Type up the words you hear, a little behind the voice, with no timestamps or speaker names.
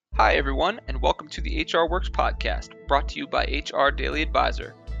Hi, everyone, and welcome to the HR Works podcast, brought to you by HR Daily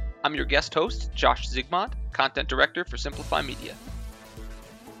Advisor. I'm your guest host, Josh Zigmont, Content Director for Simplify Media.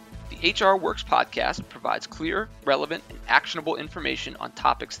 The HR Works podcast provides clear, relevant, and actionable information on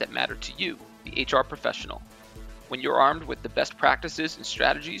topics that matter to you, the HR professional. When you're armed with the best practices and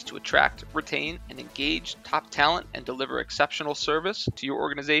strategies to attract, retain, and engage top talent and deliver exceptional service to your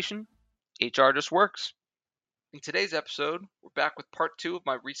organization, HR just works. In today's episode, we're back with part 2 of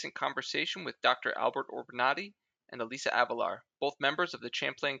my recent conversation with Dr. Albert Orbinati and Elisa Avalar, both members of the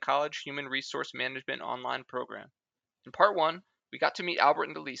Champlain College Human Resource Management online program. In part 1, we got to meet Albert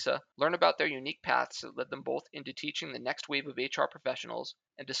and Elisa, learn about their unique paths that led them both into teaching the next wave of HR professionals,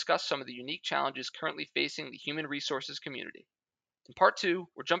 and discuss some of the unique challenges currently facing the human resources community. In part 2,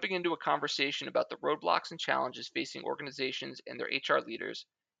 we're jumping into a conversation about the roadblocks and challenges facing organizations and their HR leaders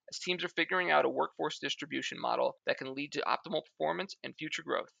as teams are figuring out a workforce distribution model that can lead to optimal performance and future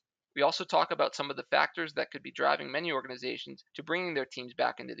growth. We also talk about some of the factors that could be driving many organizations to bringing their teams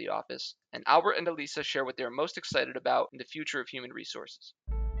back into the office, and Albert and Elisa share what they're most excited about in the future of human resources.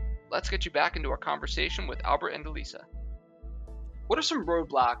 Let's get you back into our conversation with Albert and Elisa. What are some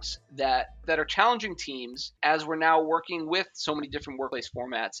roadblocks that are challenging teams as we're now working with so many different workplace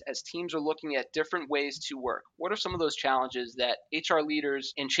formats, as teams are looking at different ways to work? What are some of those challenges that HR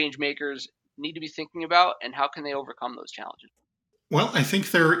leaders and change makers need to be thinking about, and how can they overcome those challenges? Well, I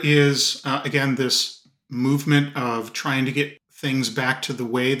think there is, again, this movement of trying to get things back to the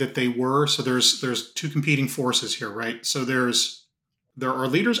way that they were. So there's two competing forces here, right? So there are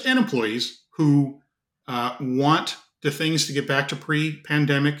leaders and employees who want the things to get back to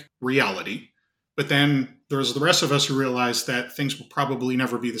pre-pandemic reality. But then there's the rest of us who realize that things will probably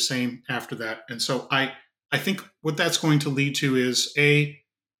never be the same after that. And so I think what that's going to lead to is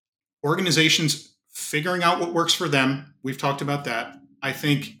organizations figuring out what works for them. We've talked about that. I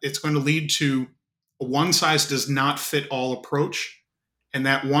think it's going to lead to a one size does not fit all approach. And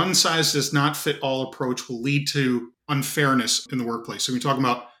that one size does not fit all approach will lead to unfairness in the workplace. So we talk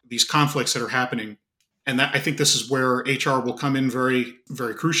about these conflicts that are happening. And I think this is where HR will come in very,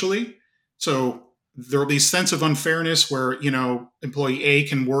 very crucially. So there will be a sense of unfairness where, employee A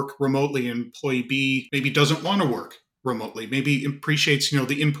can work remotely and employee B maybe doesn't want to work remotely, maybe appreciates,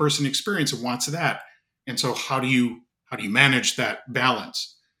 the in-person experience and wants that. And so how do you manage that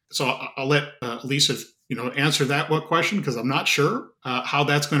balance? So I'll let Lisa, answer that question, because I'm not sure how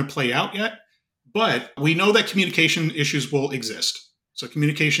that's going to play out yet. But we know that communication issues will exist. So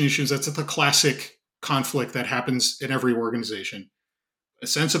communication issues, that's the classic conflict that happens in every organization. A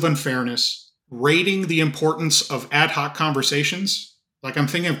sense of unfairness, rating the importance of ad hoc conversations. Like, I'm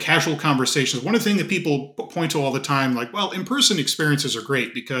thinking of casual conversations. One of the things that people point to all the time, like, well, in-person experiences are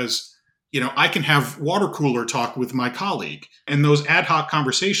great because, I can have water cooler talk with my colleague. And those ad hoc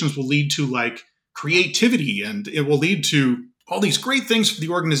conversations will lead to like creativity, and it will lead to all these great things for the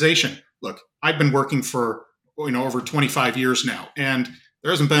organization. Look, I've been working for, over 25 years now, and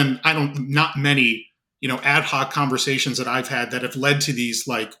there hasn't been, not many, ad hoc conversations that I've had that have led to these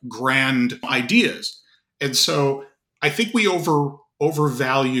like grand ideas. And so I think we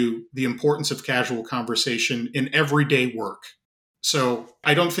overvalue the importance of casual conversation in everyday work. So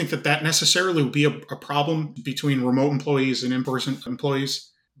I don't think that necessarily will be a problem between remote employees and in-person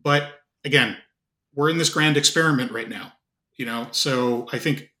employees. But again, we're in this grand experiment right now, so I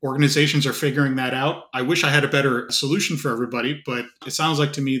think organizations are figuring that out. I wish I had a better solution for everybody, but it sounds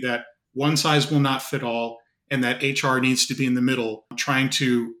like to me that one size will not fit all, and that HR needs to be in the middle, trying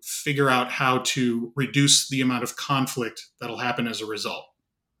to figure out how to reduce the amount of conflict that'll happen as a result.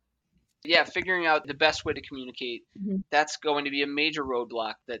 Yeah, figuring out the best way to communicate, that's going to be a major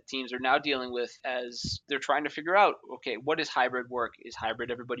roadblock that teams are now dealing with as they're trying to figure out, okay, what is hybrid work? Is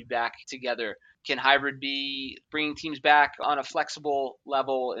hybrid everybody back together? Can hybrid be bringing teams back on a flexible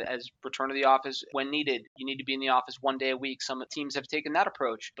level as return to the office when needed? You need to be in the office one day a week. Some teams have taken that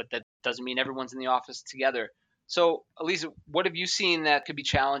approach, but that doesn't mean everyone's in the office together. So, Elisa, what have you seen that could be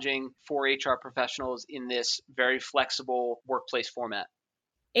challenging for HR professionals in this very flexible workplace format?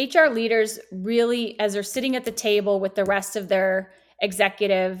 HR leaders really, as they're sitting at the table with the rest of their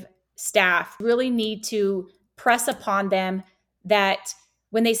executive staff, really need to press upon them that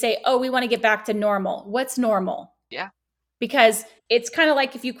when they say, oh, we want to get back to normal, what's normal? Yeah. Because it's kind of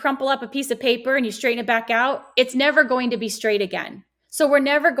like if you crumple up a piece of paper and you straighten it back out, it's never going to be straight again. So we're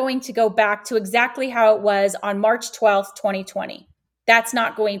never going to go back to exactly how it was on March 12th, 2020. That's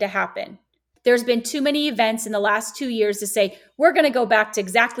not going to happen. There's been too many events in the last 2 years to say, we're going to go back to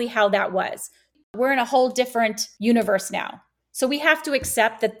exactly how that was. We're in a whole different universe now. So we have to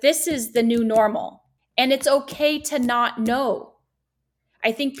accept that this is the new normal, and it's okay to not know.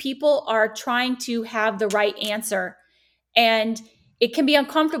 I think people are trying to have the right answer. And it can be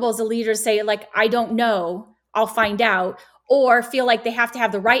uncomfortable as a leader to say, like, I don't know, I'll find out, or feel like they have to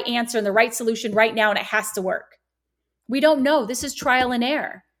have the right answer and the right solution right now and it has to work. We don't know. This is trial and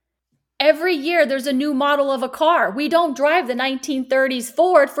error. Every year there's a new model of a car. We don't drive the 1930s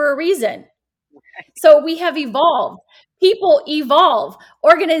Ford for a reason. So we have evolved. People evolve.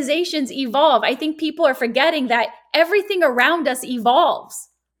 Organizations evolve. I think people are forgetting that everything around us evolves.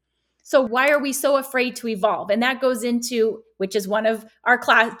 So why are we so afraid to evolve? And that goes into, which is one of our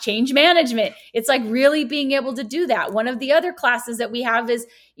class, change management. It's like really being able to do that. One of the other classes that we have is,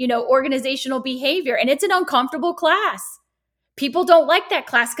 organizational behavior. And it's an uncomfortable class. People don't like that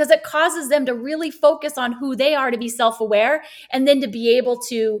class because it causes them to really focus on who they are, to be self-aware, and then to be able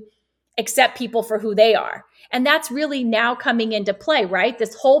to accept people for who they are. And that's really now coming into play, right?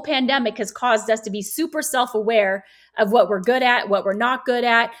 This whole pandemic has caused us to be super self-aware of what we're good at, what we're not good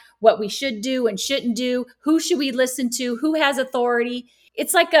at, what we should do and shouldn't do, who should we listen to, who has authority.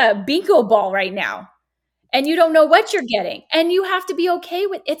 It's like a bingo ball right now. And you don't know what you're getting. And you have to be okay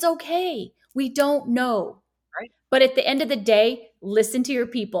with it's okay. We don't know. Right. But at the end of the day, listen to your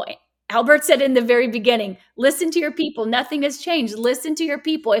people. Albert said in the very beginning, listen to your people. Nothing has changed. Listen to your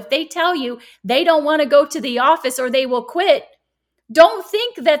people. If they tell you they don't want to go to the office or they will quit, don't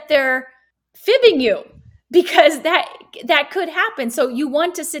think that they're fibbing you, because that could happen. So you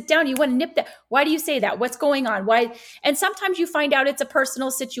want to sit down, you want to nip that. Why do you say that? What's going on? Why? And sometimes you find out it's a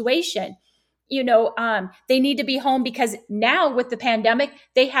personal situation. They need to be home because now with the pandemic,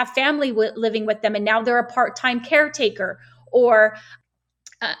 they have family living with them and now they're a part-time caretaker. Or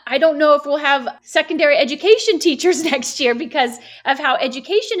I don't know if we'll have secondary education teachers next year because of how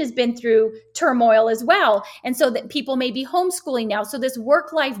education has been through turmoil as well. And so that people may be homeschooling now. So this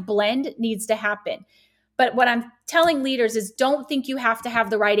work-life blend needs to happen. But what I'm telling leaders is don't think you have to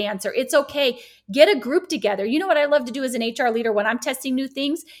have the right answer. It's okay. Get a group together. You know what I love to do as an HR leader when I'm testing new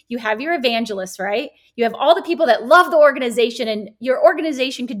things? You have your evangelists, right? You have all the people that love the organization and your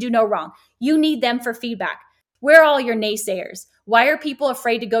organization could do no wrong. You need them for feedback. Where are all your naysayers? Why are people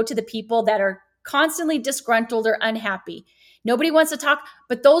afraid to go to the people that are constantly disgruntled or unhappy? Nobody wants to talk,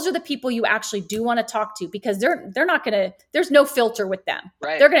 but those are the people you actually do want to talk to because they're not going to, there's no filter with them.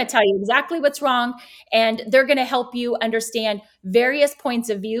 Right. They're going to tell you exactly what's wrong and they're going to help you understand various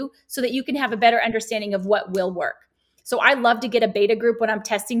points of view so that you can have a better understanding of what will work. So I love to get a beta group when I'm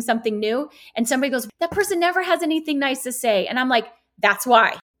testing something new and somebody goes, that person never has anything nice to say. And I'm like, that's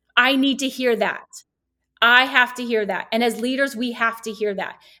why I need to hear that. I have to hear that. And as leaders, we have to hear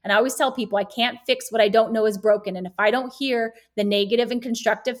that. And I always tell people, I can't fix what I don't know is broken. And if I don't hear the negative and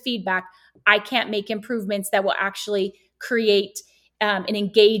constructive feedback, I can't make improvements that will actually create an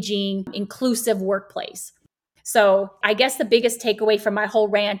engaging, inclusive workplace. So I guess the biggest takeaway from my whole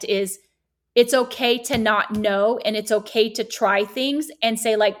rant is it's okay to not know, and it's okay to try things and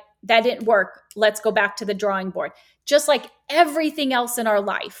say, like, that didn't work. Let's go back to the drawing board. Just like everything else in our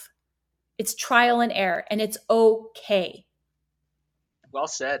life. It's trial and error, and it's okay. Well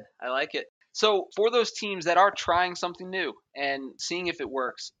said. I like it. So for those teams that are trying something new and seeing if it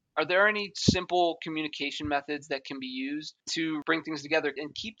works, are there any simple communication methods that can be used to bring things together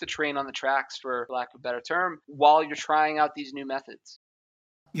and keep the train on the tracks, for lack of a better term, while you're trying out these new methods?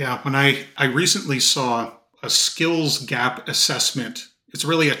 Yeah, when I recently saw a skills gap assessment, it's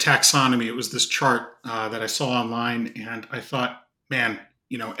really a taxonomy. It was this chart that I saw online, and I thought, man,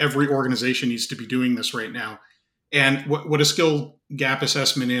 every organization needs to be doing this right now. And what a skill gap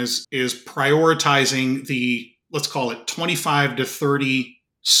assessment is prioritizing the, let's call it 25 to 30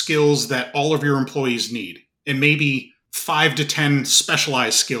 skills that all of your employees need, and maybe 5 to 10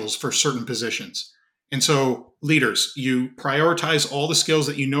 specialized skills for certain positions. And so leaders, you prioritize all the skills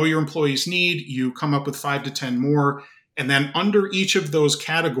that you know your employees need, you come up with 5 to 10 more, and then under each of those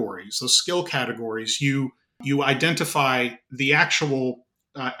categories, those skill categories, you identify the actual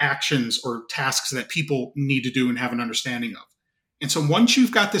actions or tasks that people need to do and have an understanding of. And so once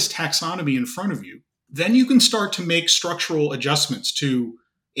you've got this taxonomy in front of you, then you can start to make structural adjustments to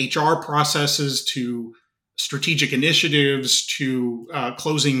HR processes, to strategic initiatives, to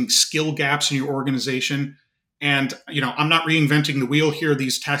closing skill gaps in your organization. And, I'm not reinventing the wheel here.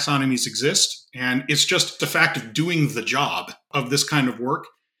 These taxonomies exist, and it's just the fact of doing the job of this kind of work.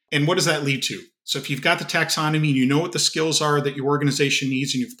 And what does that lead to? So if you've got the taxonomy and you know what the skills are that your organization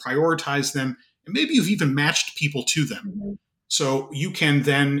needs and you've prioritized them, and maybe you've even matched people to them. Mm-hmm. So you can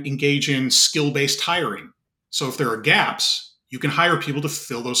then engage in skill-based hiring. So if there are gaps, you can hire people to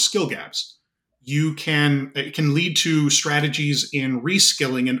fill those skill gaps. It can lead to strategies in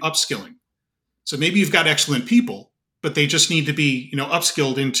reskilling and upskilling. So maybe you've got excellent people, but they just need to be,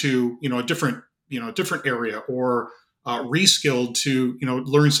 upskilled into, a different, different area, or reskilled to,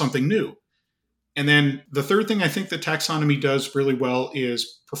 learn something new. And then the third thing I think that taxonomy does really well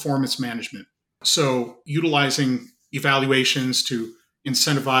is performance management. So utilizing evaluations to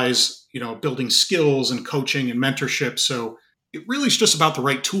incentivize, building skills and coaching and mentorship. So it really is just about the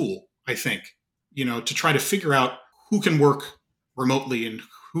right tool, I think, to try to figure out who can work remotely and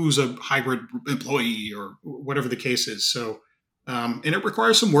who's a hybrid employee or whatever the case is. So, and it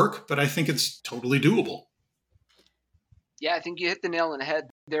requires some work, but I think it's totally doable. Yeah, I think you hit the nail on the head.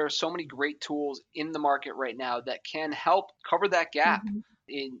 There are so many great tools in the market right now that can help cover that gap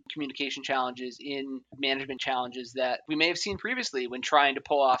in communication challenges, in management challenges that we may have seen previously when trying to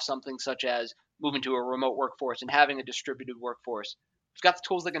pull off something such as moving to a remote workforce and having a distributed workforce. We've got the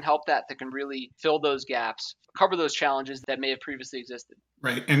tools that can help that can really fill those gaps, cover those challenges that may have previously existed.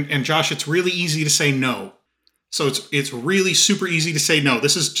 Right. And Josh, it's really easy to say no. So it's really super easy to say no.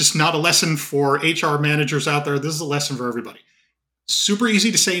 This is just not a lesson for HR managers out there. This is a lesson for everybody. Super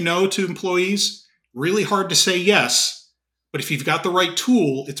easy to say no to employees, really hard to say yes. But if you've got the right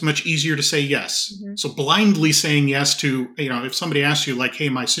tool, it's much easier to say yes. Mm-hmm. So blindly saying yes to, if somebody asks you like, hey,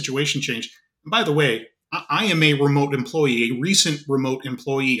 my situation changed. And by the way, I am a remote employee, a recent remote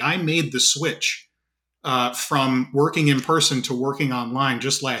employee. I made the switch from working in person to working online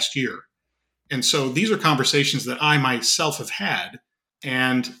just last year. And so these are conversations that I myself have had.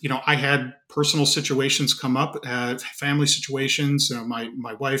 And, I had personal situations come up, family situations.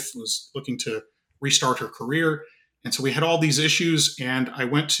 My wife was looking to restart her career. And so we had all these issues. And I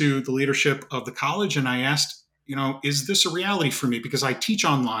went to the leadership of the college and I asked, is this a reality for me? Because I teach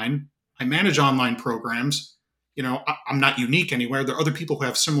online, I manage online programs. I'm not unique anywhere. There are other people who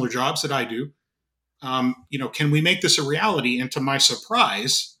have similar jobs that I do. Can we make this a reality? And to my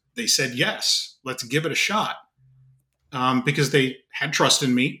surprise, they said, yes, let's give it a shot. Because they had trust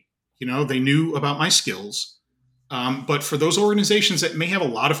in me, they knew about my skills. But for those organizations that may have a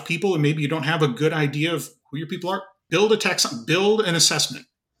lot of people and maybe you don't have a good idea of who your people are, build an assessment.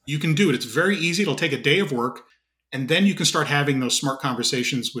 You can do it. It's very easy. It'll take a day of work. And then you can start having those smart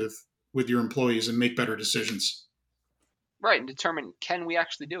conversations with your employees and make better decisions. Right. And determine, can we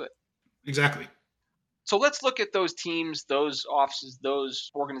actually do it? Exactly. So let's look at those teams, those offices,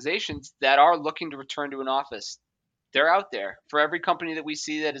 those organizations that are looking to return to an office. They're out there. For every company that we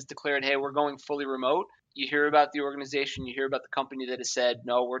see that has declared, hey, we're going fully remote, you hear about the organization, you hear about the company that has said,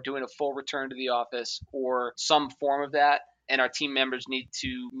 no, we're doing a full return to the office or some form of that, and our team members need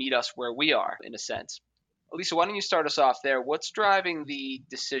to meet us where we are, in a sense. Elisa, why don't you start us off there? What's driving the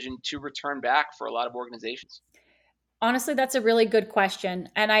decision to return back for a lot of organizations? Honestly, that's a really good question.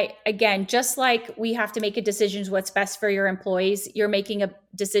 And again, just like we have to make a decision what's best for your employees, you're making a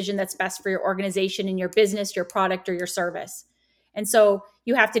decision that's best for your organization and your business, your product, or your service. And so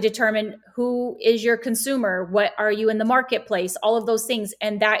you have to determine who is your consumer, what are you in the marketplace, all of those things.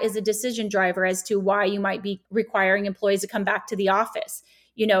 And that is a decision driver as to why you might be requiring employees to come back to the office.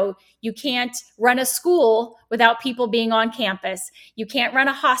 You can't run a school without people being on campus. You can't run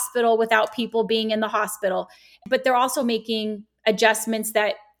a hospital without people being in the hospital. But they're also making adjustments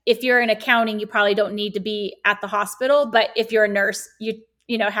that if you're in accounting, you probably don't need to be at the hospital. But if you're a nurse, you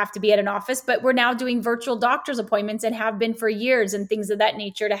have to be at an office. But we're now doing virtual doctor's appointments and have been for years and things of that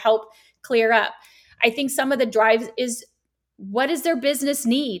nature to help clear up. I think some of the drive is, what does their business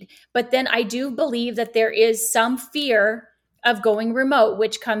need? But then I do believe that there is some fear of going remote,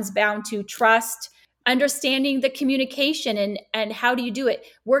 which comes down to trust, understanding the communication and how do you do it.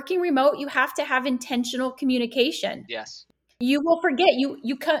 Working remote, you have to have intentional communication. Yes. You will forget.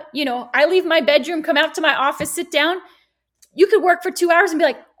 I leave my bedroom, come out to my office, sit down. You could work for 2 hours and be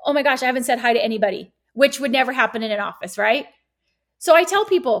like, oh my gosh, I haven't said hi to anybody, which would never happen in an office, right? So I tell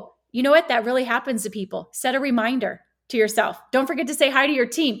people, you know what? That really happens to people. Set a reminder to yourself. Don't forget to say hi to your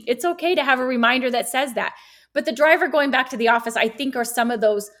team. It's okay to have a reminder that says that. But the driver going back to the office, I think, are some of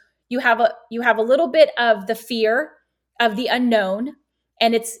those. You have a little bit of the fear of the unknown,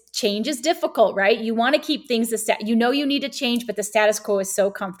 and change is difficult, right? You want to keep things you need to change, but the status quo is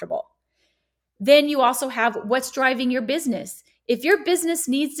so comfortable. Then you also have what's driving your business. If your business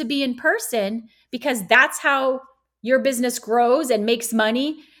needs to be in person because that's how your business grows and makes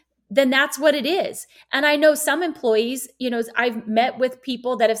money, then that's what it is. And I know some employees, I've met with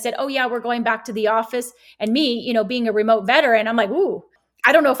people that have said, oh yeah, we're going back to the office. And me, being a remote veteran, I'm like, ooh,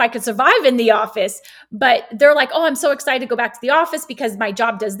 I don't know if I could survive in the office. But they're like, oh, I'm so excited to go back to the office because my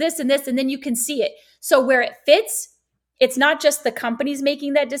job does this and this. And then you can see it. So where it fits, it's not just the companies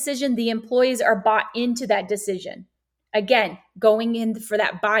making that decision. The employees are bought into that decision. Again, going in for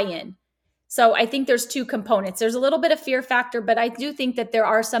that buy-in. So I think there's two components. There's a little bit of fear factor, but I do think that there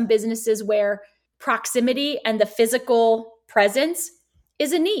are some businesses where proximity and the physical presence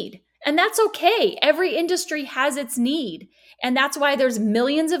is a need. And that's okay. Every industry has its need. And that's why there's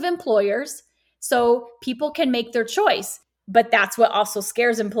millions of employers. So people can make their choice. But that's what also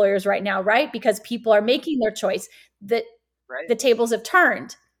scares employers right now, right? Because people are making their choice. The tables have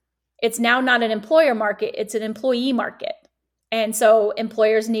turned. It's now not an employer market, it's an employee market. And so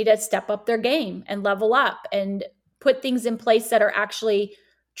employers need to step up their game and level up and put things in place that are actually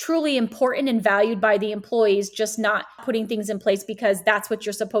truly important and valued by the employees, just not putting things in place because that's what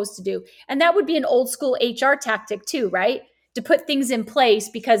you're supposed to do. And that would be an old school HR tactic too, right? To put things in place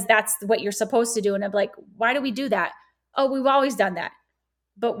because that's what you're supposed to do. And I'm like, why do we do that? Oh, we've always done that.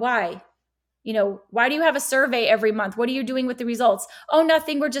 But why? Why do you have a survey every month? What are you doing with the results? Oh,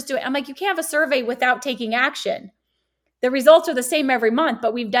 nothing. We're just doing. I'm like, you can't have a survey without taking action. The results are the same every month,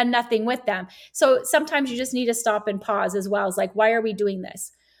 but we've done nothing with them. So sometimes you just need to stop and pause as well. It's like, why are we doing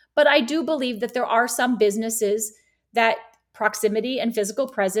this? But I do believe that there are some businesses that proximity and physical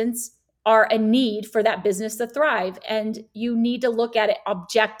presence are a need for that business to thrive. And you need to look at it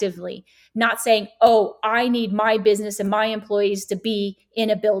objectively, not saying, oh, I need my business and my employees to be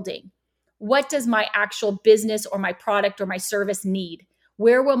in a building. What does my actual business or my product or my service need?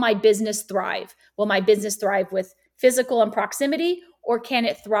 Where will my business thrive? Will my business thrive with physical and proximity, or can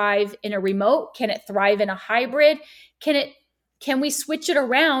it thrive in a remote? Can it thrive in a hybrid? Can we switch it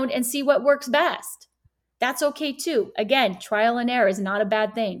around and see what works best? That's okay too. Again, trial and error is not a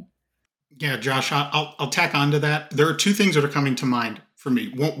bad thing. Yeah, Josh, I'll tack on to that. There are two things that are coming to mind for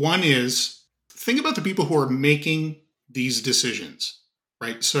me. One is, think about the people who are making these decisions,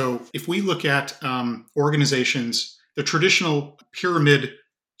 right? So if we look at organizations, the traditional pyramid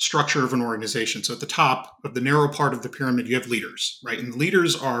structure of an organization. So at the top of the narrow part of the pyramid, you have leaders, right? And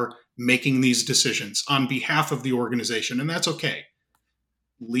leaders are making these decisions on behalf of the organization, and that's okay.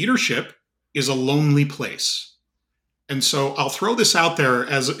 Leadership is a lonely place. And so I'll throw this out there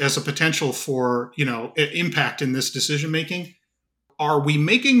as a potential for, impact in this decision making. Are we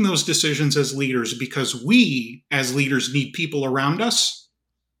making those decisions as leaders because we as leaders need people around us?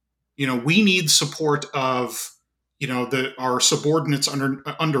 We need support of our subordinates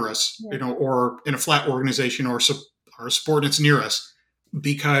under us, or in a flat organization, or our subordinates near us,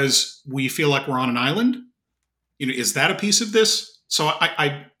 because we feel like we're on an island. Is that a piece of this? So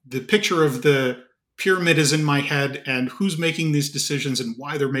the picture of the pyramid is in my head, and who's making these decisions and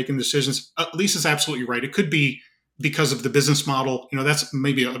why they're making decisions. Lisa's absolutely right. It could be because of the business model. That's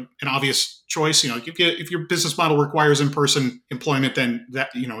maybe an obvious choice. If your business model requires in-person employment, then that,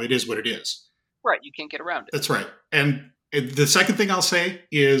 it is what it is. Right. You can't get around it. That's right. And the second thing I'll say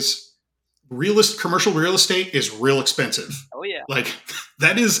is commercial real estate is real expensive. Oh yeah. Like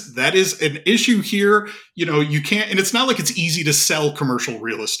that is an issue here. You can't, and it's not like it's easy to sell commercial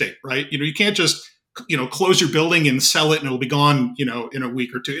real estate, right? You can't just, close your building and sell it and it'll be gone, in a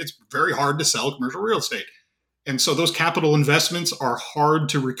week or two. It's very hard to sell commercial real estate. And so those capital investments are hard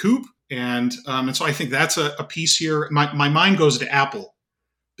to recoup. And so I think that's a piece here. My mind goes to Apple,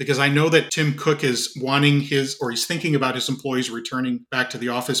 because I know that Tim Cook is he's thinking about his employees returning back to the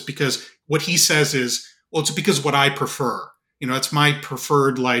office, because what he says is, well, it's because what I prefer. It's my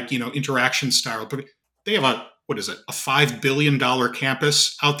preferred, interaction style. But they have a $5 billion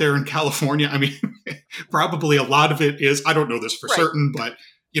campus out there in California. I mean, probably a lot of it is, I don't know this for certain, but,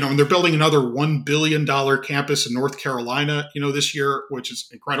 and they're building another $1 billion campus in North Carolina, this year, which is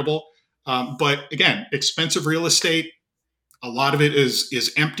incredible. But again, expensive real estate. A lot of it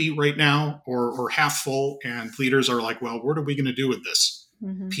is empty right now, or half full, and leaders are like, well, what are we going to do with this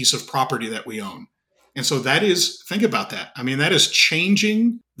piece of property that we own? And so think about that. I mean, that is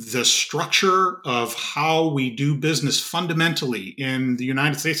changing the structure of how we do business fundamentally in the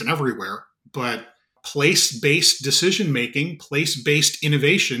United States and everywhere. But place-based decision-making, place-based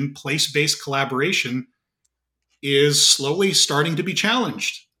innovation, place-based collaboration is slowly starting to be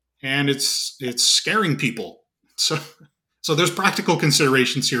challenged, and it's scaring people. So there's practical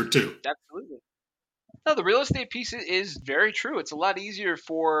considerations here too. Absolutely. No, the real estate piece is very true. It's a lot easier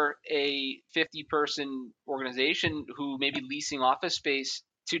for a 50-person organization who may be leasing office space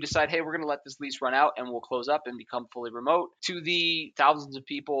to decide, hey, we're going to let this lease run out and we'll close up and become fully remote, to the thousands of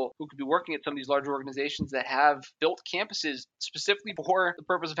people who could be working at some of these larger organizations that have built campuses specifically for the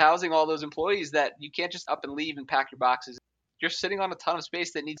purpose of housing all those employees, that you can't just up and leave and pack your boxes. You're sitting on a ton of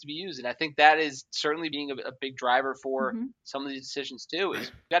space that needs to be used. And I think that is certainly being a big driver for some of these decisions too, is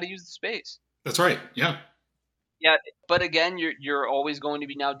you got to use the space. That's right. Yeah. Yeah. But again, you're always going to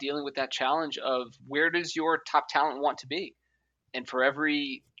be now dealing with that challenge of, where does your top talent want to be? And for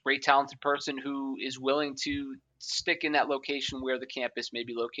every great talented person who is willing to stick in that location where the campus may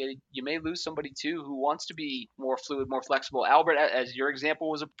be located. You may lose somebody too who wants to be more fluid, more flexible. Albert, as your example,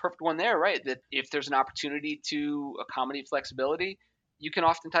 was a perfect one there, right? That if there's an opportunity to accommodate flexibility, you can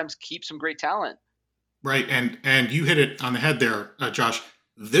oftentimes keep some great talent. Right, and you hit it on the head there, Josh.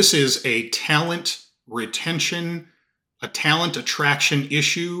 This is a talent retention, a talent attraction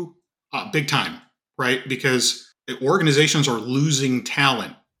issue, big time, right? Because organizations are losing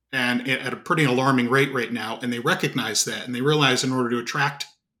talent and at a pretty alarming rate right now, and they recognize that, and they realize in order to attract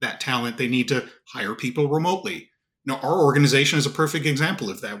that talent, they need to hire people remotely. Now, our organization is a perfect example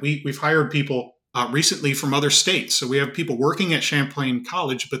of that. We've hired people recently from other states, so we have people working at Champlain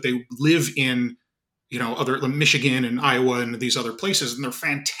College, but they live in other Michigan and Iowa and these other places, and they're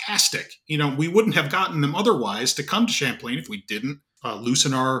fantastic. We wouldn't have gotten them otherwise to come to Champlain if we didn't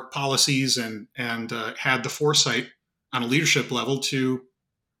loosen our policies and had the foresight on a leadership level to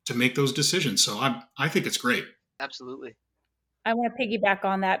make those decisions. So I think it's great. Absolutely. I want to piggyback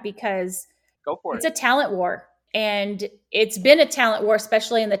on that because Go for it's a talent war, and it's been a talent war,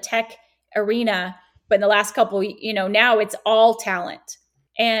 especially in the tech arena. But in the last couple, now it's all talent.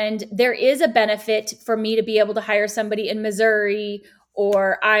 And there is a benefit for me to be able to hire somebody in Missouri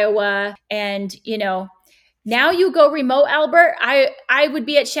or Iowa. And, now you go remote, Albert. I would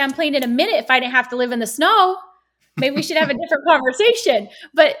be at Champlain in a minute if I didn't have to live in the snow. Maybe we should have a different conversation.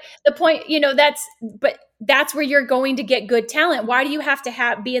 But the point, that's where you're going to get good talent. Why do you have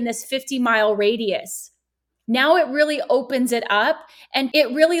to be in this 50-mile radius? Now it really opens it up and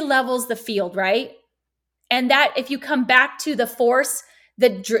it really levels the field, right? And that if you come back to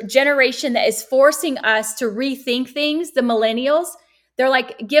the generation that is forcing us to rethink things, the millennials, they're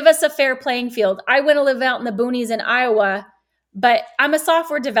like, give us a fair playing field. I want to live out in the boonies in Iowa, but I'm a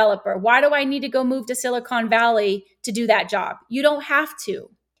software developer. Why do I need to go move to Silicon Valley to do that job? You don't have to.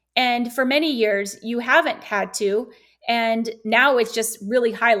 And for many years, you haven't had to. And now it's just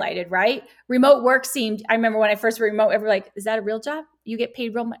really highlighted, right? Remote work I remember when I first went remote, everyone like, is that a real job? You get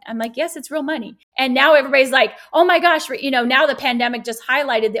paid real money? I'm like, yes, it's real money. And now everybody's like, oh my gosh, now the pandemic just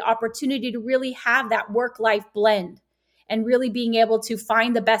highlighted the opportunity to really have that work-life blend and really being able to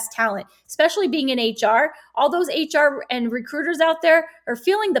find the best talent, especially being in HR. All those HR and recruiters out there are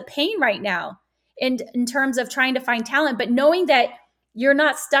feeling the pain right now in terms of trying to find talent, but knowing that you're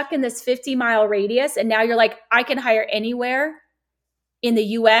not stuck in this 50-mile radius. And now you're like, I can hire anywhere in the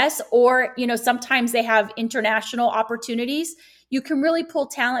US, or, sometimes they have international opportunities. You can really pull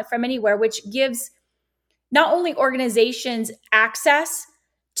talent from anywhere, which gives not only organizations access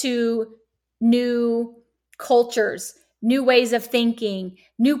to new cultures, new ways of thinking,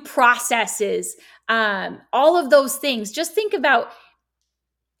 new processes, all of those things. Just think about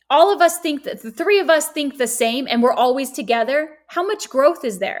all of us think that the three of us think the same and we're always together. How much growth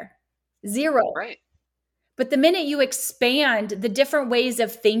is there? Zero. Right. But the minute you expand the different ways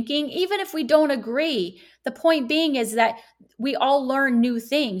of thinking, even if we don't agree, the point being is that we all learn new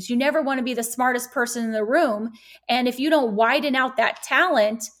things. You never want to be the smartest person in the room. And if you don't widen out that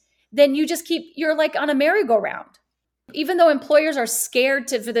talent, then you're like on a merry-go-round. Even though employers are scared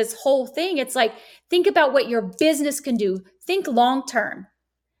for this whole thing, it's like, think about what your business can do. Think long-term.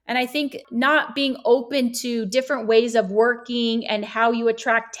 And I think not being open to different ways of working and how you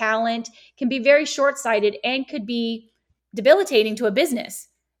attract talent can be very short-sighted and could be debilitating to a business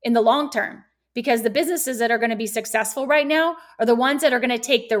in the long term, because the businesses that are going to be successful right now are the ones that are going to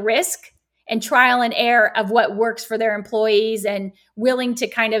take the risk and trial and error of what works for their employees and willing to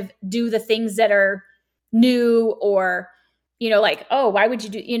kind of do the things that are new or, like, oh, why would you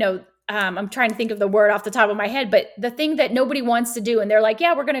do, I'm trying to think of the word off the top of my head, but the thing that nobody wants to do. And they're like,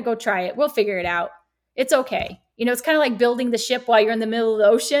 yeah, we're going to go try it. We'll figure it out. It's okay. It's kind of like building the ship while you're in the middle of the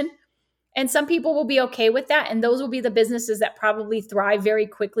ocean. And some people will be okay with that. And those will be the businesses that probably thrive very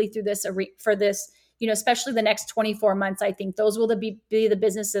quickly through this, for this, especially the next 24 months. I think those will be the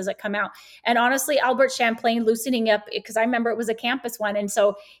businesses that come out. And honestly, Albert Champlain loosening up, because I remember it was a campus one. And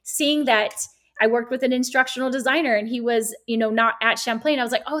so seeing that, I worked with an instructional designer and he was, not at Champlain. I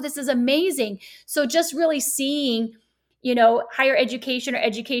was like, oh, this is amazing. So just really seeing, higher education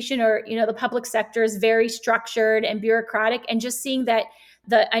or the public sector is very structured and bureaucratic, and just seeing that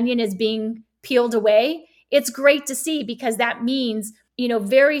the onion is being peeled away. It's great to see, because that means,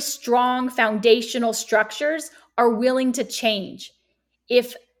 very strong foundational structures are willing to change.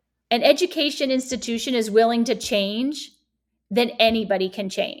 If an education institution is willing to change, then anybody can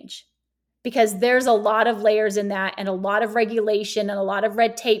change. Because there's a lot of layers in that and a lot of regulation and a lot of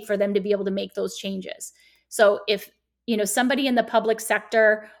red tape for them to be able to make those changes. So if, somebody in the public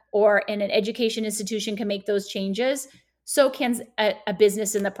sector or in an education institution can make those changes, so can a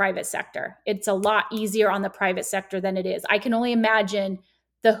business in the private sector. It's a lot easier on the private sector than it is. I can only imagine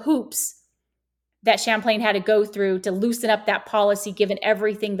the hoops that Champlain had to go through to loosen up that policy, given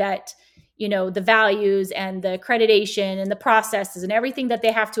everything that, the values and the accreditation and the processes and everything that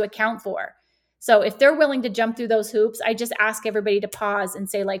they have to account for. So if they're willing to jump through those hoops, I just ask everybody to pause and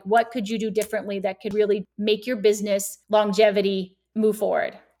say, like, what could you do differently that could really make your business longevity move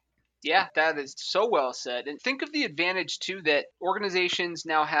forward? Yeah, that is so well said. And think of the advantage, too, that organizations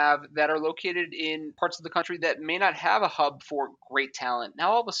now have that are located in parts of the country that may not have a hub for great talent.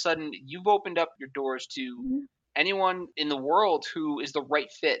 Now, all of a sudden, you've opened up your doors to anyone in the world who is the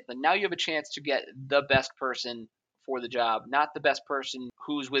right fit. But now you have a chance to get the best person for the job, not the best person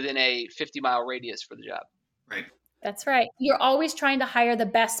who's within a 50-mile radius for the job. Right. That's right. You're always trying to hire the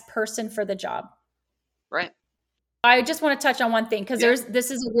best person for the job. Right. I just want to touch on one thing, because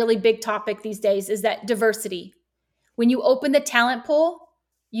this is a really big topic these days, is that diversity. When you open the talent pool,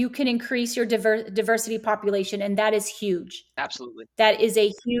 you can increase your diversity population, and that is huge. Absolutely. That is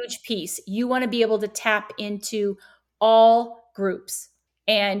a huge piece. You want to be able to tap into all groups,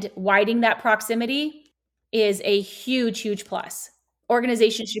 and widening that proximity is a huge, huge plus.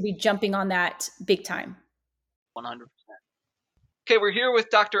 Organizations should be jumping on that big time. 100%. Okay, we're here with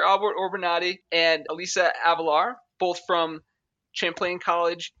Dr. Albert Orbinati and Elisa Avalar, both from Champlain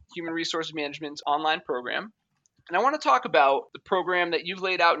College Human Resource Management's online program. And I want to talk about the program that you've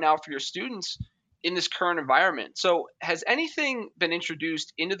laid out now for your students in this current environment. So has anything been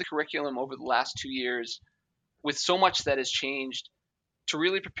introduced into the curriculum over the last 2 years with so much that has changed to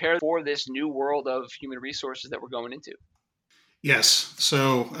really prepare for this new world of human resources that we're going into? Yes.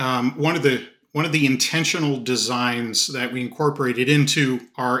 So one of the intentional designs that we incorporated into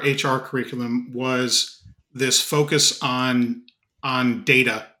our HR curriculum was this focus on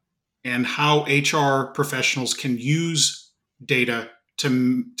data and how HR professionals can use data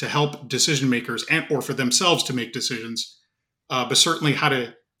to help decision makers or for themselves to make decisions, but certainly how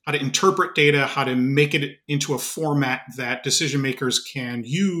to interpret data, how to make it into a format that decision makers can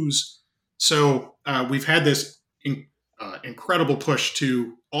use. So we've had this incredible push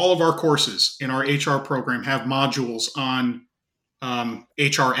to all of our courses in our HR program have modules on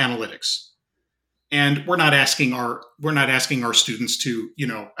HR analytics. And we're not asking our students to,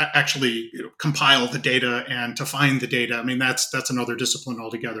 actually compile the data and to find the data. I mean, that's another discipline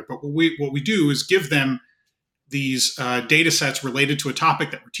altogether. But what we do is give them these data sets related to a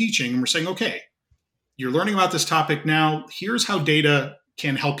topic that we're teaching, and we're saying, okay, you're learning about this topic now. Here's how data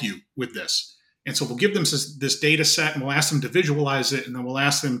can help you with this. And so we'll give them this data set, and we'll ask them to visualize it, and then we'll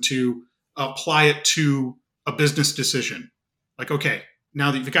ask them to apply it to a business decision. Like, okay,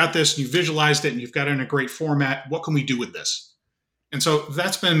 now that you've got this, and you've visualized it, and you've got it in a great format, what can we do with this? And so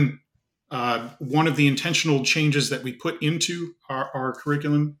that's been one of the intentional changes that we put into our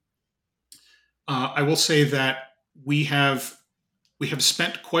curriculum. I will say that we have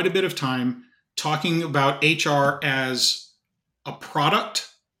spent quite a bit of time talking about HR as a product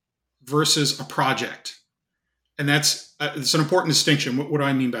versus a project. And it's an important distinction. What do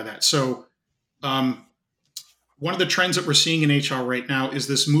I mean by that? So one of the trends that we're seeing in HR right now is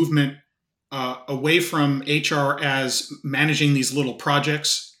this movement away from HR as managing these little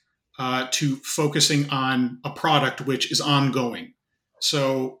projects to focusing on a product which is ongoing.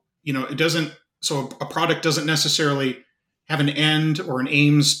 So, a product doesn't necessarily have an end or an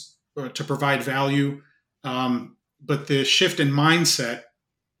aims to provide value, but the shift in mindset,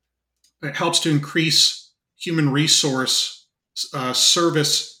 it helps to increase human resource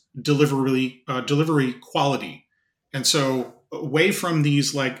service delivery quality. And so away from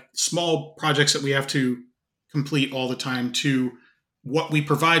these like small projects that we have to complete all the time to what we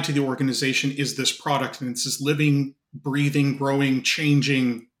provide to the organization is this product. And it's this living, breathing, growing,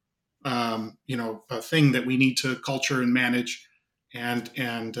 changing, a thing that we need to culture and manage and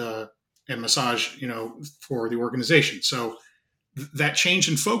massage, for the organization. So that change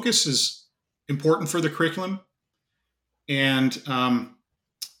in focus is important for the curriculum. And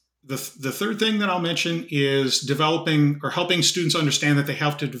the third thing that I'll mention is developing or helping students understand that they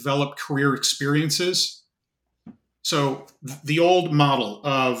have to develop career experiences. So the old model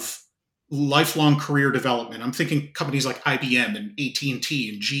of lifelong career development, I'm thinking companies like IBM and AT&T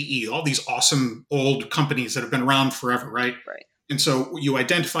and GE, all these awesome old companies that have been around forever, right? Right. And so you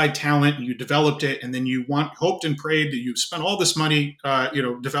identified talent and you developed it, and then you hoped and prayed that you spent all this money,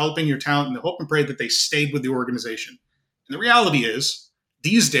 developing your talent, and hope and prayed that they stayed with the organization. And the reality is,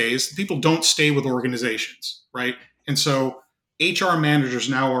 these days, people don't stay with organizations, right? And so HR managers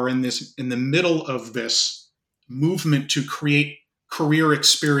now are in the middle of this movement to create career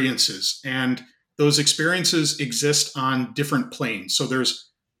experiences. And those experiences exist on different planes. So there's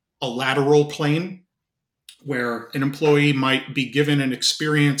a lateral plane where an employee might be given an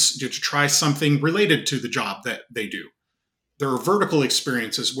experience to try something related to the job that they do. There are vertical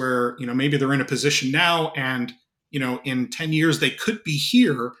experiences where, maybe they're in a position now and, in 10 years they could be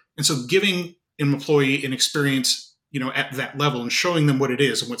here. And so giving an employee an experience, at that level and showing them what it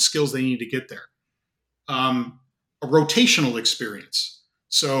is and what skills they need to get there. A rotational experience.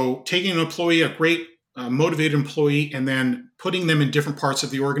 So taking an employee, a great motivated employee, and then putting them in different parts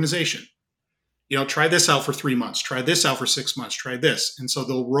of the organization. Try this out for 3 months, try this out for 6 months, try this. And so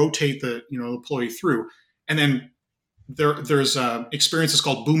they'll rotate the, employee through. And then there's experiences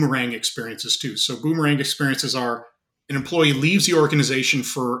called boomerang experiences too. So boomerang experiences are an employee leaves the organization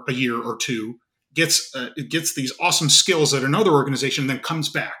for a year or two, gets these awesome skills at another organization, then comes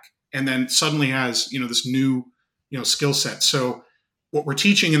back and then suddenly has, this new, skill set. So what we're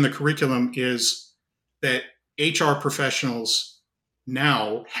teaching in the curriculum is that HR professionals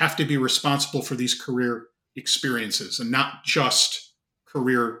now have to be responsible for these career experiences and not just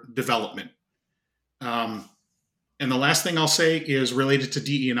career development. And the last thing I'll say is related to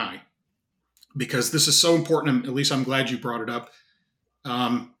DE&I, because this is so important. At least I'm glad you brought it up.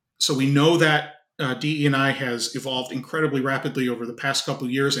 So we know that DE&I has evolved incredibly rapidly over the past couple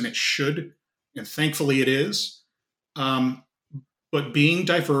of years, and it should, and thankfully it is. But being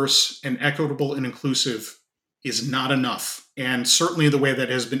diverse and equitable and inclusive is not enough. And certainly the way that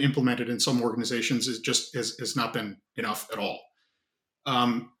has been implemented in some organizations has not been enough at all.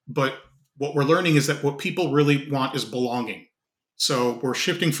 But what we're learning is that what people really want is belonging. So we're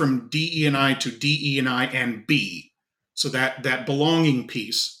shifting from DE&I to DE&I and B. So that belonging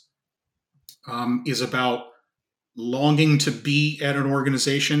piece is about longing to be at an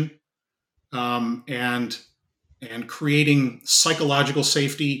organization and creating psychological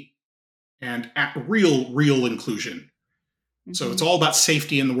safety and real inclusion. Mm-hmm. So it's all about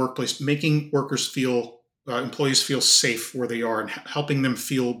safety in the workplace, making employees feel safe where they are and helping them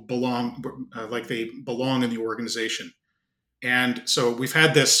feel like they belong in the organization. And so we've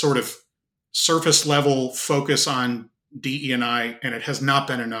had this sort of surface level focus on DE&I, and it has not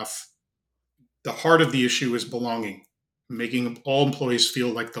been enough. The heart of the issue is belonging, making all employees feel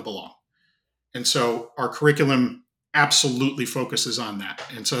like they belong. And so our curriculum absolutely focuses on that.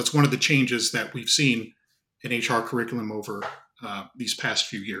 And so it's one of the changes that we've seen in HR curriculum over these past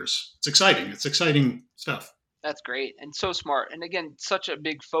few years. It's exciting. It's exciting stuff. That's great and so smart. And again, such a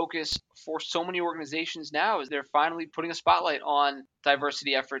big focus for so many organizations now is they're finally putting a spotlight on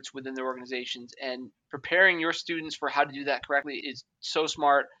diversity efforts within their organizations, and preparing your students for how to do that correctly is so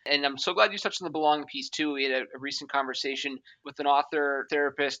smart. And I'm so glad you touched on the belonging piece too. We had a recent conversation with an author,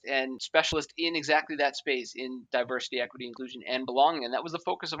 therapist, and specialist in exactly that space, in diversity, equity, inclusion, and belonging. And that was the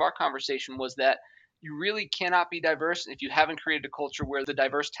focus of our conversation, was that you really cannot be diverse if you haven't created a culture where the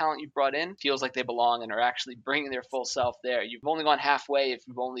diverse talent you've brought in feels like they belong and are actually bringing their full self there. You've only gone halfway if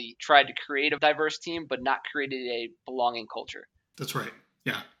you've only tried to create a diverse team, but not created a belonging culture. That's right.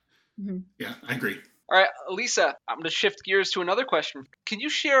 Yeah. Mm-hmm. Yeah, I agree. All right, Elisa, I'm going to shift gears to another question. Can you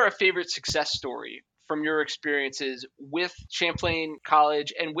share a favorite success story from your experiences with Champlain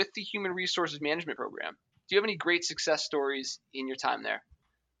College and with the Human Resources Management program? Do you have any great success stories in your time there?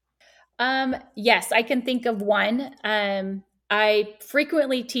 Yes, I can think of one. I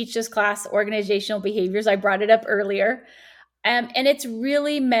frequently teach this class, organizational behaviors. I brought it up earlier. And it's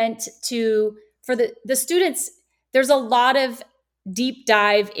really meant for the students, there's a lot of deep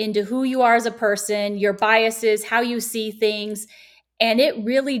dive into who you are as a person, your biases, how you see things, and it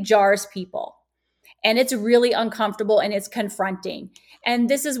really jars people. And it's really uncomfortable and it's confronting. And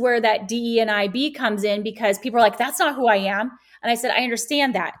this is where that DE&IB comes in, because people are like, that's not who I am. And I said, I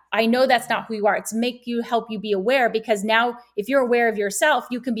understand that. I know that's not who you are. It's help you be aware, because now if you're aware of yourself,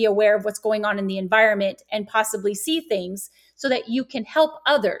 you can be aware of what's going on in the environment and possibly see things so that you can help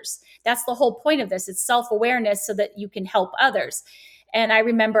others. That's the whole point of this. It's self-awareness so that you can help others. And I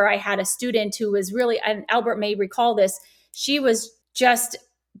remember I had a student who was really, and Albert may recall this, she was just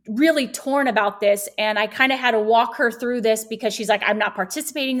really torn about this. And I kind of had to walk her through this, because she's like, I'm not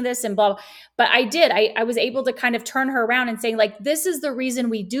participating in this and blah, blah. But I did. I was able to kind of turn her around and saying, like, this is the reason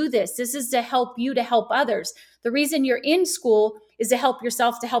we do this. This is to help you, to help others. The reason you're in school is to help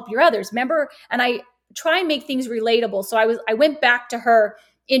yourself, to help your others. Remember? And I try and make things relatable. So I went back to her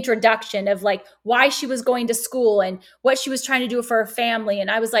introduction of like why she was going to school and what she was trying to do for her family.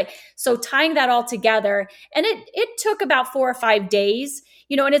 And I was like, so tying that all together, and it took about 4 or 5 days,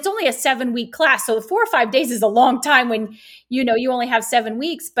 and it's only a 7-week class. So 4 or 5 days is a long time when, you only have 7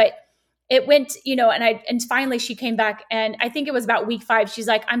 weeks, but it went, and finally she came back, and I think it was about week 5. She's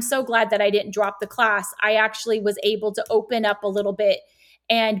like, I'm so glad that I didn't drop the class. I actually was able to open up a little bit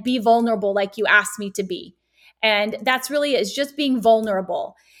and be vulnerable like you asked me to be. And that's really is just being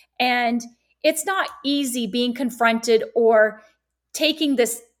vulnerable. And it's not easy being confronted or taking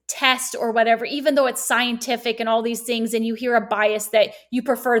this test or whatever, even though it's scientific and all these things, and you hear a bias that you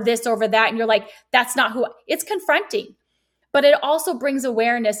prefer this over that, and you're like, that's not who. It's confronting. But it also brings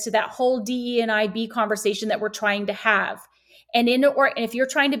awareness to that whole DE and IB conversation that we're trying to have. And if you're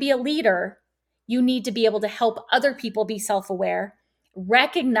trying to be a leader, you need to be able to help other people be self-aware,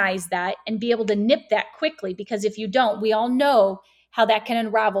 recognize that, and be able to nip that quickly. Because if you don't, we all know how that can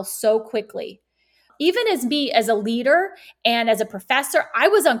unravel so quickly. Even as me as a leader and as a professor, I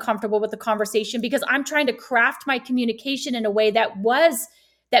was uncomfortable with the conversation because I'm trying to craft my communication in a way that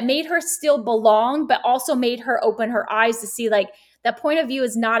made her still belong, but also made her open her eyes to see like that point of view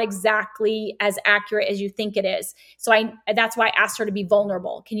is not exactly as accurate as you think it is. So that's why I asked her to be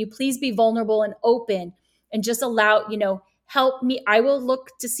vulnerable. Can you please be vulnerable and open and just allow, help me. I will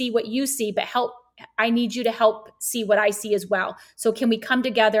look to see what you see, but I need you to help see what I see as well. So can we come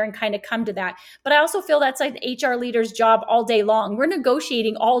together and kind of come to that? But I also feel that's like the HR leader's job all day long. We're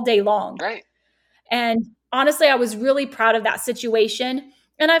negotiating all day long. Right. And honestly, I was really proud of that situation.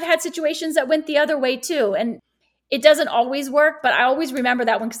 And I've had situations that went the other way too. And it doesn't always work, but I always remember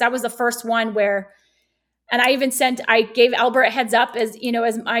that one because that was the first one where, and I gave Albert a heads up as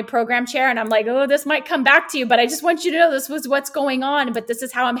my program chair. And I'm like, oh, this might come back to you, but I just want you to know this was what's going on, but this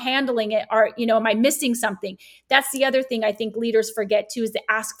is how I'm handling it. Or, am I missing something? That's the other thing I think leaders forget too, is to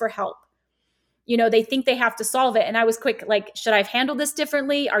ask for help. They think they have to solve it. And I was quick, like, should I have handled this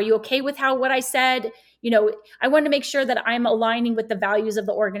differently? Are you okay with what I said? I want to make sure that I'm aligning with the values of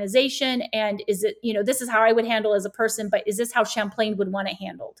the organization. And is it, this is how I would handle as a person, but is this how Champlain would want it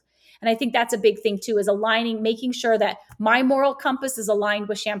handled? And I think that's a big thing too, is making sure that my moral compass is aligned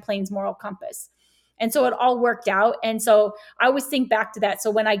with Champlain's moral compass. And so it all worked out. And so I always think back to that. So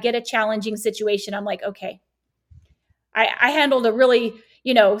when I get a challenging situation, I'm like, okay, I handled a really,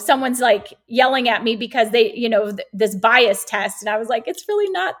 someone's like yelling at me because they, this bias test. And I was like, it's really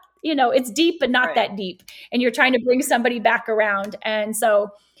not, it's deep, but not that deep. And you're trying to bring somebody back around. And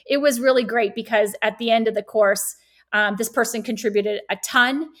so it was really great because at the end of the course, this person contributed a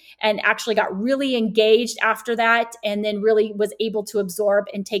ton and actually got really engaged after that. And then really was able to absorb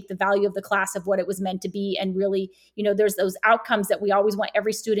and take the value of the class of what it was meant to be. And really, there's those outcomes that we always want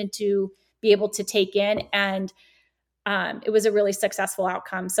every student to be able to take in. And it was a really successful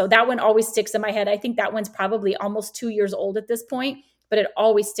outcome. So that one always sticks in my head. I think that one's probably almost 2 years old at this point, but it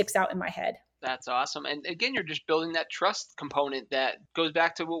always sticks out in my head. That's awesome. And again, you're just building that trust component that goes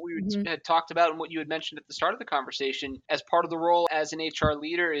back to what we had talked about and what you had mentioned at the start of the conversation. As part of the role as an HR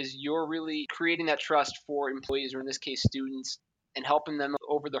leader is you're really creating that trust for employees, or in this case, students, and helping them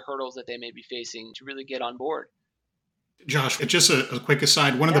over the hurdles that they may be facing to really get on board. Josh, just a quick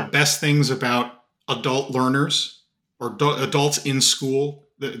aside. One of the best things about adult learners or adults in school,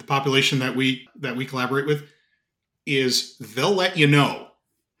 the population that we collaborate with, is they'll let you know.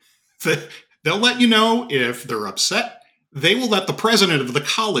 They'll let you know if they're upset. They will let the president of the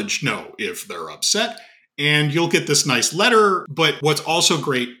college know if they're upset, and you'll get this nice letter. But what's also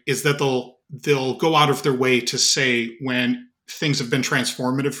great is that they'll go out of their way to say when things have been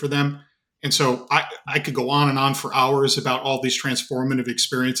transformative for them. And so I could go on and on for hours about all these transformative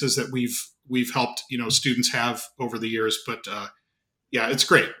experiences that we've helped students have over the years. But yeah, it's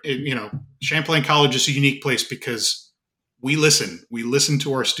great. Champlain College is a unique place because we listen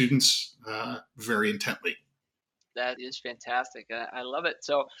to our students very intently. That is fantastic. I love it.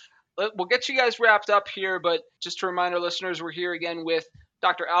 So we'll get you guys wrapped up here, but just to remind our listeners, we're here again with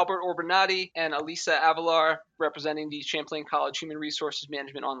Dr. Albert Orbinati and Elisa Avelar, representing the Champlain College Human Resources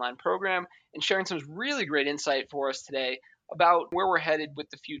Management online program, and sharing some really great insight for us today about where we're headed with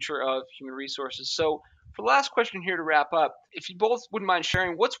the future of human resources. So for the last question here to wrap up, if you both wouldn't mind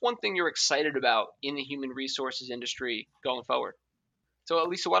sharing, what's one thing you're excited about in the human resources industry going forward? So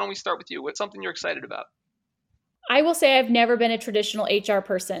Elisa, why don't we start with you? What's something you're excited about? I will say I've never been a traditional HR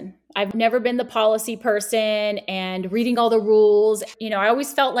person. I've never been the policy person and reading all the rules. I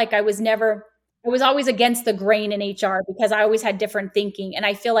always felt like I was always against the grain in HR because I always had different thinking. And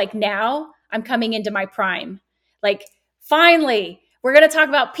I feel like now I'm coming into my prime. Like, finally, we're going to talk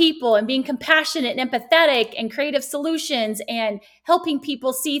about people and being compassionate and empathetic and creative solutions and helping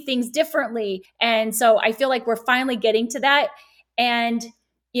people see things differently. And so I feel like we're finally getting to that. And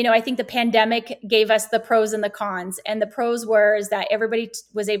I think the pandemic gave us the pros and the cons. And the pros is that everybody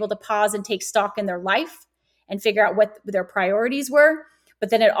was able to pause and take stock in their life and figure out what their priorities were. but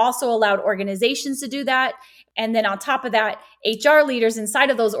then it also allowed organizations to do that. And then on top of that, HR leaders inside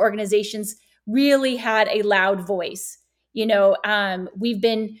of those organizations really had a loud voice. We've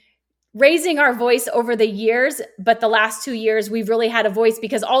been raising our voice over the years, but the last 2 years, we've really had a voice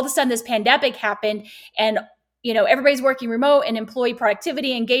because all of a sudden this pandemic happened and everybody's working remote and employee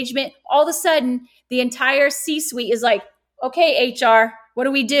productivity, engagement. All of a sudden, the entire C-suite is like, okay, HR, what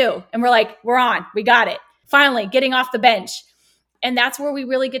do we do? And we're like, we're on, we got it. Finally, getting off the bench. And that's where we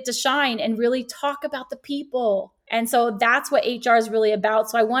really get to shine and really talk about the people. And so that's what HR is really about.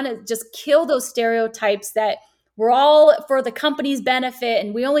 So I want to just kill those stereotypes that we're all for the company's benefit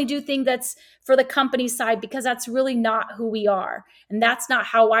and we only do things that's for the company side, because that's really not who we are. And that's not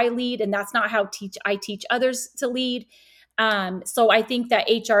how I lead. And that's not how I teach others to lead. So I think that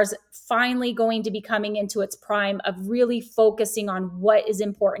HR is finally going to be coming into its prime of really focusing on what is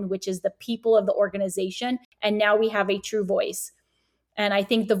important, which is the people of the organization. And now we have a true voice. And I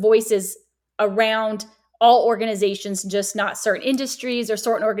think the voice is around all organizations, just not certain industries or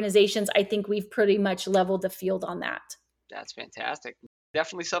certain organizations. I think we've pretty much leveled the field on that. That's fantastic.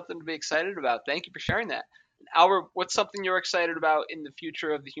 Definitely something to be excited about. Thank you for sharing that. Albert, what's something you're excited about in the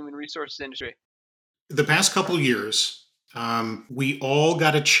future of the human resources industry? The past couple of years, we all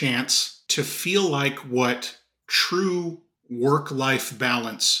got a chance to feel like what true work-life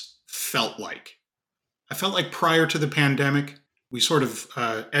balance felt like. I felt like prior to the pandemic, we sort of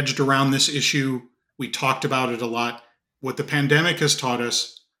edged around this issue. We talked about it a lot. What the pandemic has taught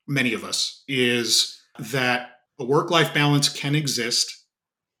us, many of us, is that a work-life balance can exist.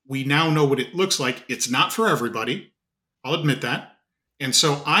 We now know what it looks like. It's not for everybody. I'll admit that. And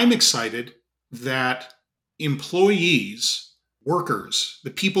so I'm excited that employees, workers, the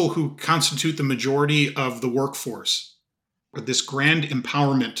people who constitute the majority of the workforce, or this grand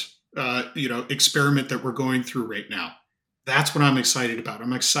empowerment experiment that we're going through right now. That's what I'm excited about.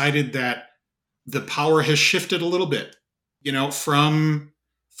 I'm excited that the power has shifted a little bit, from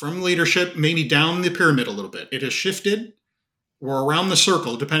leadership, maybe down the pyramid a little bit. It has shifted, or around the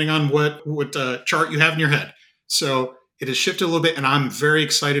circle, depending on what chart you have in your head. So it has shifted a little bit, and I'm very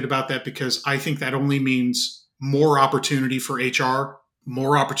excited about that because I think that only means more opportunity for HR,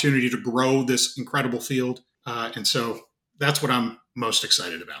 more opportunity to grow this incredible field. And so that's what I'm most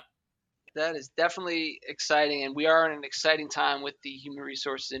excited about. That is definitely exciting, and we are in an exciting time with the human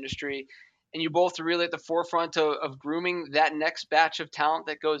resources industry. And you both are really at the forefront of grooming that next batch of talent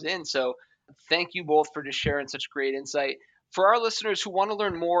that goes in. So thank you both for just sharing such great insight. For our listeners who want to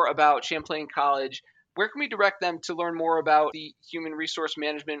learn more about Champlain College, where can we direct them to learn more about the Human Resource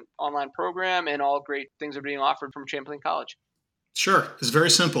Management online program and all great things that are being offered from Champlain College? Sure. It's very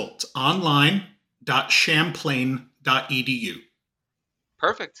simple. It's online.champlain.edu.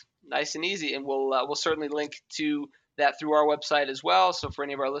 Perfect. Nice and easy. And we'll certainly link to that through our website as well. So for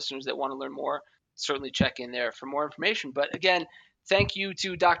any of our listeners that want to learn more, certainly check in there for more information. But again, thank you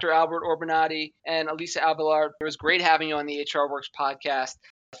to Dr. Albert Orbinati and Elisa Abelar. It was great having you on the HR Works podcast.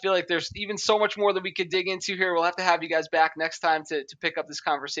 I feel like there's even so much more that we could dig into here. We'll have to have you guys back next time to pick up this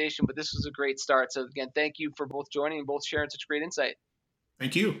conversation, but this was a great start. So again, thank you for both joining and both sharing such great insight.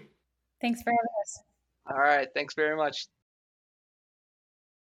 Thank you. Thanks for having us. All right. Thanks very much.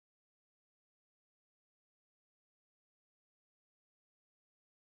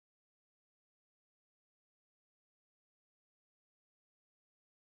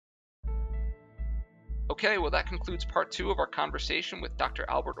 Okay, well, that concludes part 2 of our conversation with Dr.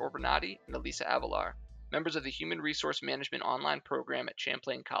 Albert Orbinati and Elisa Abelar, members of the Human Resource Management online program at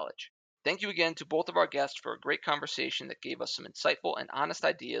Champlain College. Thank you again to both of our guests for a great conversation that gave us some insightful and honest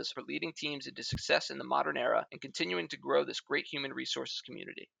ideas for leading teams into success in the modern era and continuing to grow this great human resources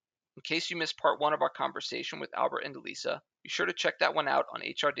community. In case you missed part 1 of our conversation with Albert and Elisa, be sure to check that one out on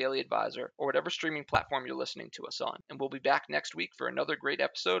HR Daily Advisor or whatever streaming platform you're listening to us on. And we'll be back next week for another great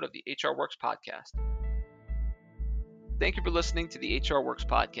episode of the HR Works podcast. Thank you for listening to the HR Works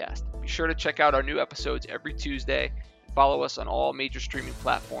podcast. Be sure to check out our new episodes every Tuesday and follow us on all major streaming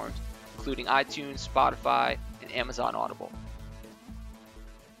platforms, including iTunes, Spotify, and Amazon Audible.